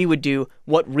Center, where we would do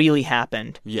what really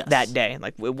happened that day.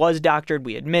 Like, it was doctored,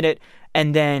 we admit it,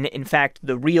 and then, in fact,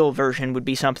 the real version would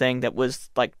be something that was,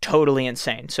 totally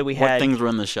insane. So we had... What things were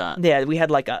in the shot? Yeah, we had,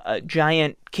 a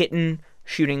giant kitten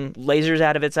shooting lasers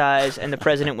out of its eyes, and the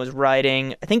president was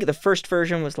riding... I think the first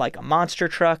version was, a monster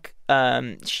truck,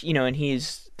 and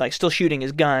he's... still shooting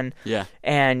his gun. Yeah.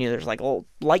 And, there's, little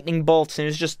lightning bolts, and it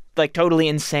was just, totally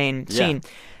insane scene.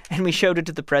 And we showed it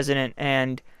to the president,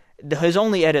 and his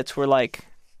only edits were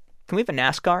can we have a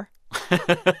NASCAR?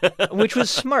 Which was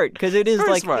smart, because it is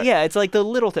smart. Yeah, it's the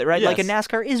little thing, right? Yes. A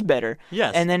NASCAR is better.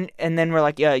 Yes. And then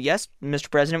we're yes,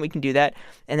 Mr. President, we can do that.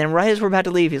 And then right as we're about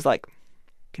to leave, he's like,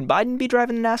 can Biden be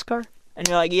driving the NASCAR? And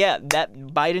you're like, yeah, that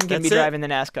Biden can be driving the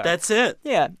NASCAR. That's it.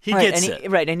 Yeah. He gets it.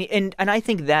 Right. And I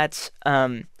think that's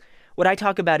what I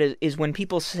talk about is when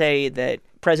people say that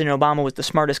President Obama was the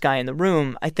smartest guy in the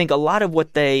room, I think a lot of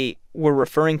what they were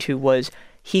referring to was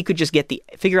he could just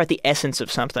figure out the essence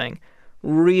of something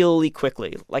really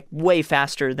quickly, like way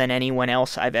faster than anyone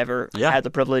else I've ever had the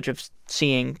privilege of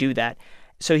seeing do that.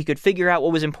 So he could figure out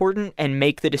what was important and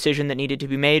make the decision that needed to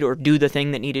be made or do the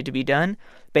thing that needed to be done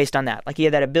based on that. Like he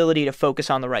had that ability to focus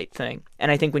on the right thing.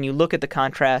 And I think when you look at the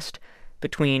contrast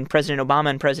between President Obama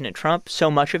and President Trump,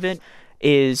 so much of it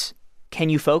is, can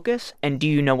you focus and do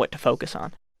you know what to focus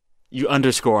on? You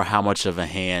underscore how much of a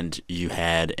hand you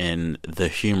had in the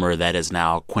humor that is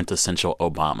now quintessential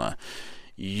Obama.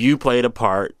 You played a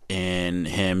part in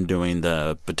him doing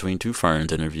the Between Two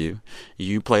Ferns interview.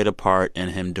 You played a part in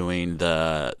him doing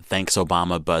the Thanks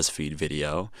Obama BuzzFeed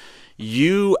video.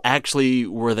 You actually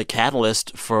were the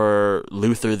catalyst for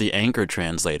Luther the Anchor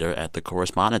Translator at the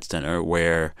Correspondence Dinner,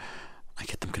 where I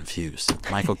get them confused.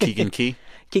 Michael Keegan-Key?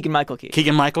 Keegan-Michael Key.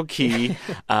 Keegan-Michael Key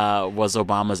was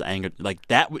Obama's anger. Like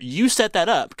that, you set that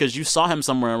up because you saw him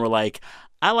somewhere and were like,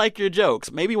 I like your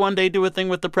jokes. Maybe one day do a thing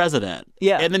with the president.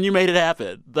 Yeah. And then you made it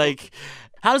happen. Like,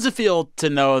 how does it feel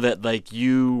to know that, like,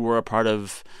 you were a part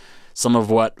of some of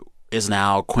what is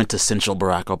now quintessential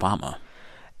Barack Obama?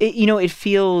 It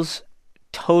feels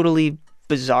totally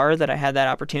bizarre that I had that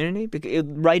opportunity. Because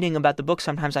writing about the book,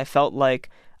 sometimes I felt like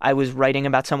I was writing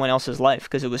about someone else's life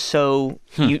because it was so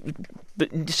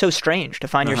strange to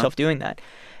find yourself doing that.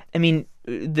 I mean,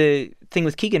 the thing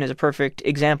with Keegan is a perfect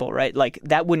example, right? Like,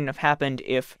 that wouldn't have happened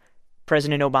if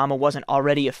President Obama wasn't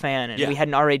already a fan and we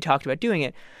hadn't already talked about doing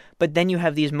it. But then you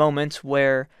have these moments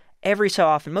where every so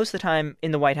often, most of the time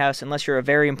in the White House, unless you're a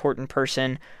very important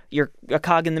person, you're a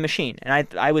cog in the machine. And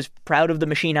I was proud of the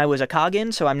machine I was a cog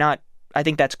in, so I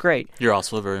think that's great. You're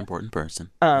also a very important person.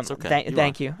 That's okay.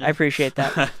 Thank you. Yeah. I appreciate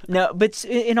that. No, but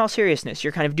in all seriousness,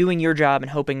 you're kind of doing your job and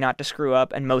hoping not to screw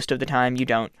up, and most of the time you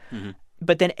don't. Mm-hmm.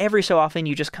 But then every so often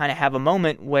you just kind of have a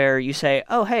moment where you say,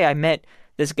 oh, hey, I met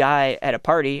this guy at a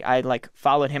party. I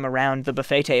followed him around the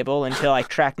buffet table until I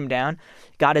tracked him down,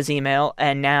 got his email,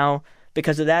 and now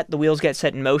because of that, the wheels get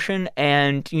set in motion.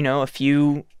 And, a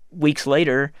few weeks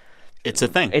later, it's a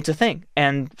thing.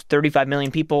 And 35 million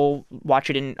people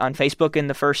watch it on Facebook in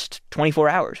the first 24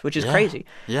 hours, which is crazy.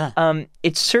 Yeah.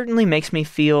 It certainly makes me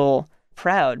feel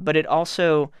proud, but it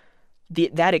also...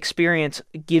 that experience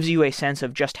gives you a sense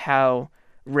of just how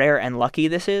rare and lucky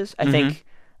this is. I think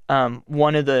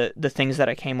one of the things that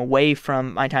I came away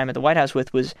from my time at the White House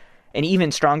with was an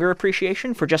even stronger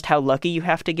appreciation for just how lucky you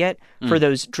have to get for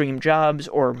those dream jobs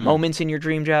or moments in your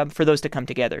dream job for those to come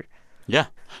together. Yeah.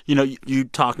 You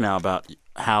talk now about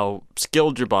how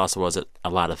skilled your boss was at a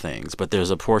lot of things, but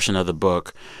there's a portion of the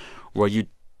book where you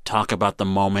talk about the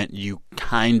moment you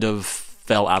kind of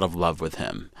fell out of love with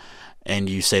him. And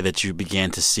you say that you began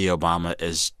to see Obama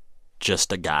as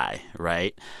just a guy,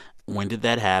 right? When did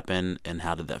that happen, and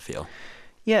how did that feel?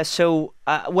 Yeah, so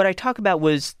what I talk about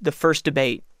was the first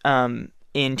debate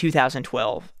in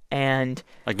 2012. And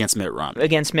Against Mitt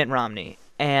Romney.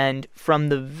 And from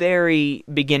the very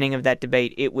beginning of that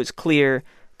debate, it was clear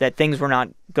that things were not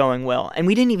going well. And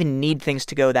we didn't even need things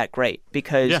to go that great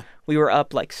because we were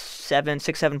up like 7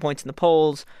 points in the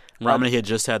polls. Romney had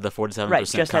just had the 47% Right,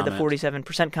 just comment. had the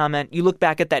 47% comment. You look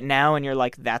back at that now and you're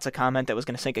like, that's a comment that was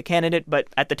going to sink a candidate. But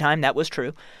at the time, that was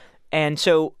true. And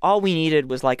so all we needed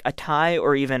was like a tie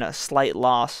or even a slight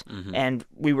loss. Mm-hmm. And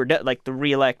we were the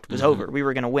reelect was over. We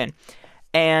were going to win.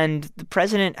 And the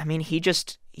president, I mean, he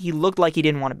looked like he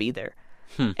didn't want to be there.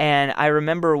 And I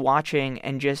remember watching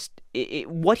and just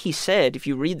what he said, if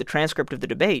you read the transcript of the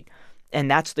debate,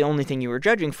 and that's the only thing you were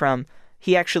judging from,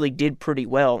 he actually did pretty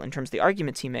well in terms of the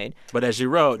arguments he made. But as you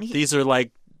wrote, these are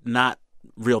not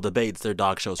real debates. They're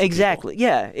dog shows for Exactly. people.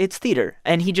 Yeah, it's theater.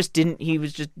 And he just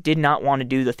did not want to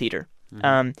do the theater.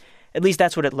 Mm-hmm. At least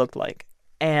that's what it looked like.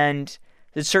 And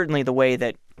it's certainly the way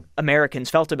that Americans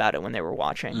felt about it when they were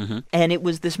watching. Mm-hmm. And it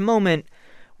was this moment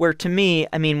where, to me,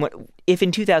 I mean, if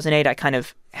in 2008 I kind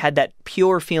of had that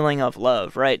pure feeling of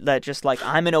love, right? That just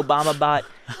I'm an Obama bot,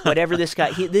 whatever this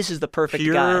guy, this is the perfect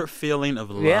guy. Pure feeling of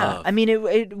love. Yeah. I mean,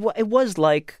 it was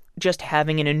like just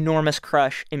having an enormous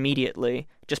crush immediately,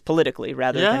 just politically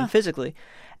rather than physically.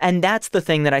 And that's the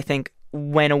thing that I think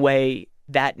went away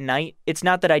that night. It's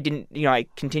not that I didn't, I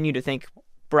continue to think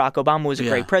Barack Obama was a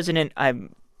great president.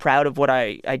 I'm proud of what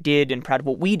I did and proud of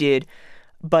what we did.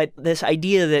 But this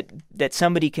idea that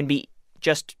somebody can be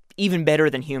just even better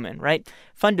than human, right?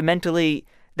 Fundamentally,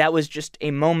 that was just a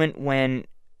moment when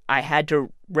I had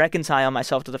to reconcile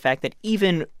myself to the fact that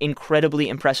even incredibly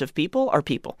impressive people are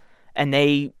people. And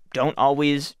they don't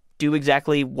always do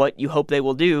exactly what you hope they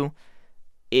will do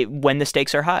when the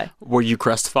stakes are high. Were you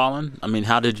crestfallen? I mean,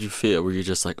 how did you feel? Were you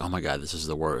just like, oh my God, this is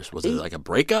the worst? Was it like a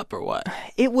breakup or what?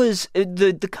 It was,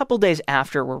 the couple days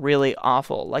after were really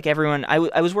awful. Like everyone,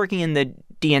 I was working in the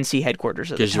DNC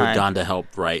headquarters at the time. Because you had gone to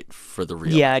help write for the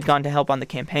real. Yeah, I'd gone to help on the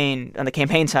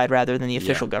campaign side rather than the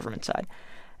official government side.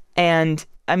 And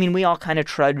I mean, we all kind of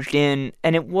trudged in,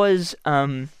 and it was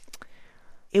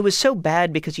so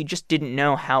bad because you just didn't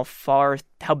know how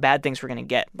bad things were going to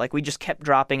get. Like, we just kept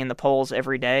dropping in the polls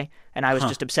every day, and I was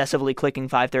just obsessively clicking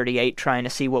 538 trying to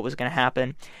see what was going to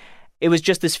happen. It was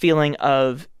just this feeling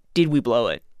of, did we blow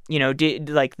it? You know,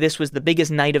 this was the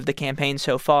biggest night of the campaign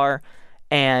so far,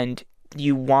 and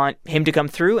you want him to come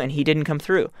through, and he didn't come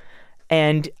through.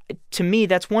 And to me,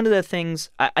 that's one of the things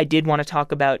I did want to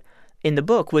talk about in the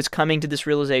book, was coming to this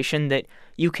realization that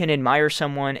you can admire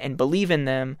someone and believe in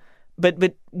them,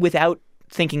 but without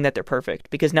thinking that they're perfect,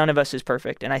 because none of us is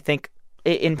perfect. And I think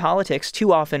in politics,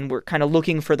 too often we're kind of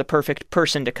looking for the perfect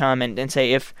person to come and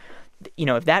say, if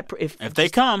they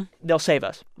come, they'll save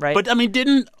us, right? But I mean,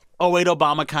 didn't 2008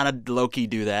 Obama kind of low-key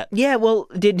do that? Yeah, well,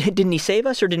 didn't he save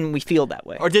us, or didn't we feel that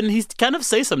way? Or didn't he kind of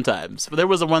say sometimes? But there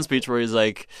was one speech where he's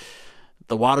like,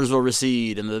 the waters will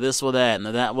recede, and the this will that, and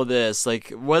the that will this.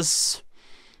 Like,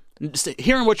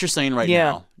 hearing what you're saying right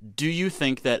now, do you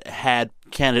think that had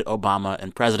candidate Obama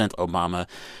and President Obama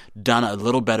done a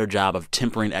little better job of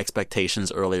tempering expectations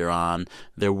earlier on,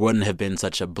 there wouldn't have been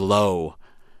such a blow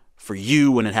for you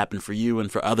when it happened for you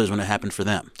and for others when it happened for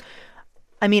them?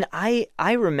 I mean, I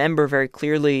remember very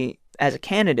clearly as a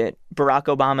candidate, Barack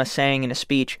Obama saying in a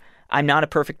speech, "I'm not a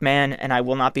perfect man and I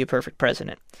will not be a perfect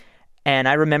president." And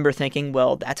I remember thinking,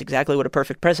 well, that's exactly what a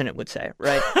perfect president would say,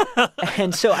 right?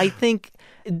 And so I think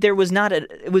there was not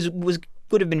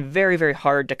would have been very, very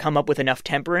hard to come up with enough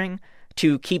tempering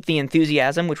to keep the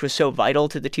enthusiasm, which was so vital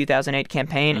to the 2008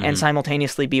 campaign, and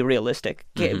simultaneously be realistic.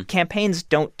 Campaigns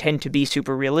don't tend to be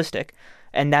super realistic,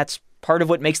 and that's part of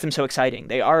what makes them so exciting.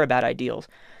 They are about ideals.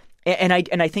 And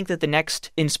I think that the next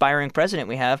inspiring president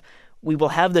we will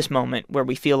have this moment where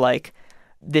we feel like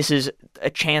this is a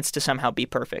chance to somehow be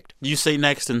perfect. You say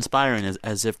next inspiring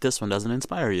as if this one doesn't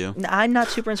inspire you. I'm not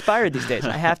super inspired these days,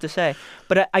 I have to say.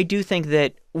 But I do think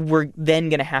that we're then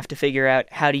going to have to figure out,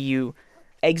 how do you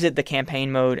exit the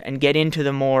campaign mode and get into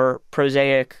the more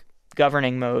prosaic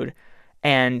governing mode?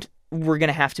 And we're going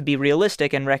to have to be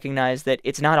realistic and recognize that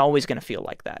it's not always going to feel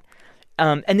like that.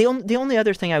 And the only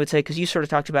other thing I would say, because you sort of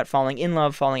talked about falling in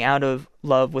love, falling out of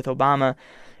love with Obama,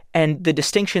 and the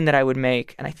distinction that I would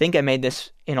make, and I think I made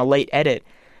this in a late edit,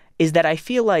 is that I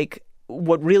feel like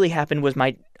what really happened was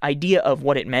my idea of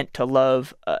what it meant to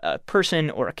love a person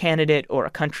or a candidate or a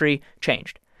country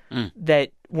changed.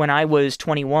 That when I was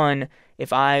 21,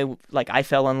 if I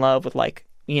fell in love with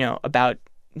about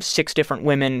 6 different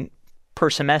women per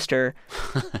semester,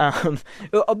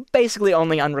 basically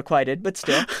only unrequited, but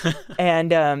still,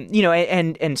 and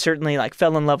and certainly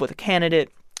fell in love with a candidate,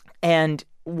 and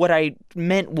what I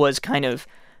meant was kind of,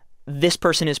 this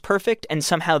person is perfect and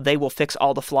somehow they will fix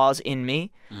all the flaws in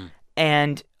me.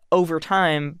 And over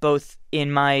time, both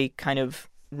in my kind of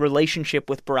relationship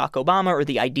with Barack Obama, or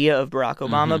the idea of Barack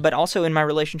Obama, but also in my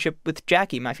relationship with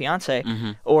Jackie, my fiance,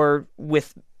 or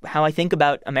with how I think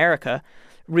about America,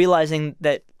 realizing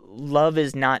that love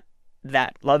is not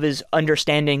that. Love is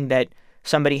understanding that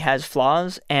somebody has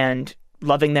flaws and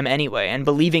loving them anyway, and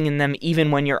believing in them even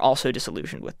when you're also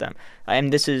disillusioned with them.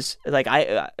 And this is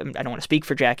I don't want to speak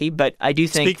for Jackie, but I do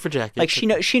think speak for Jackie.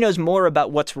 She knows more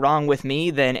about what's wrong with me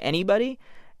than anybody,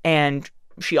 and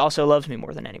she also loves me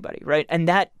more than anybody, right? And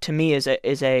that to me that's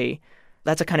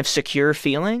a kind of secure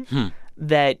feeling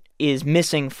that is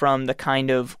missing from the kind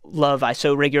of love I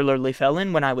so regularly fell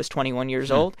in when I was 21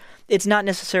 years old. It's not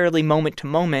necessarily moment to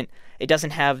moment. It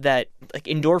doesn't have that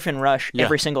endorphin rush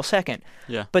every single second.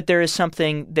 Yeah. But there is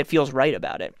something that feels right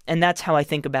about it. And that's how I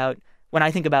think about, when I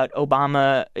think about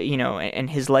Obama, and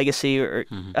his legacy, or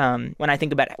when I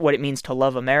think about what it means to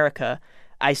love America,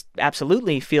 I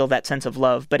absolutely feel that sense of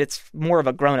love, but it's more of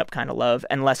a grown-up kind of love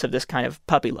and less of this kind of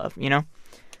puppy love,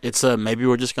 It's maybe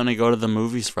we're just going to go to the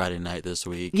movies Friday night this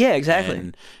week. Yeah, exactly.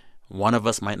 And one of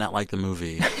us might not like the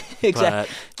movie.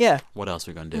 Exactly. Yeah. What else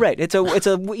are we going to do? Right. It's a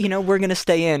we're going to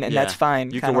stay in, and that's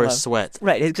fine. You can wear sweats.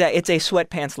 Right. Exactly. It's a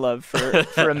sweatpants love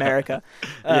for America.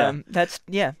 And that's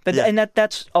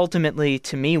ultimately,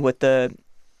 to me, what a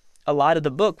lot of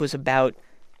the book was about,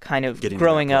 kind of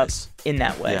growing up in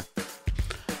that way. Yeah.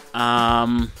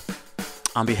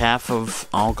 On behalf of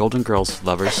all Golden Girls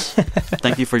lovers,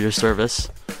 thank you for your service.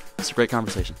 It's a great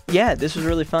conversation. Yeah, this was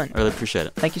really fun. I really appreciate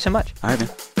it. Thank you so much. All right, man.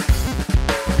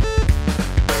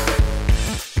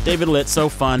 David Litt, so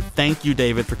fun. Thank you,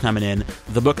 David, for coming in.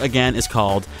 The book, again, is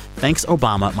called Thanks,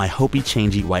 Obama, My Hopey,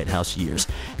 Changey White House Years.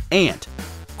 And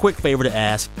quick favor to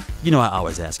ask. You know I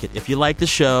always ask it. If you like the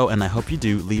show, and I hope you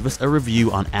do, leave us a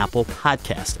review on Apple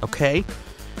Podcast, okay?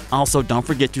 Also, don't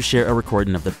forget to share a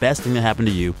recording of the best thing that happened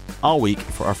to you all week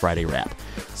for our Friday wrap.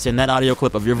 Send that audio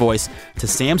clip of your voice to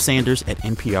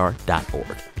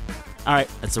samsanders@npr.org. All right,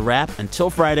 that's a wrap. Until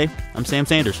Friday, I'm Sam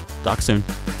Sanders. Talk soon.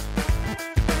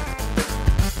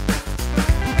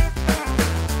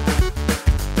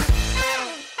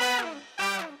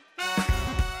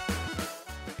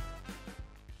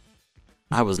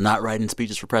 I was not writing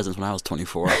speeches for presidents when I was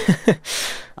 24.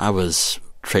 I was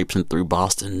traipsing through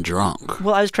Boston drunk.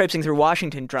 Well, I was traipsing through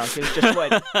Washington drunk. It was just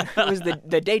what it was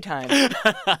the daytime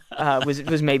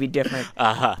was maybe different.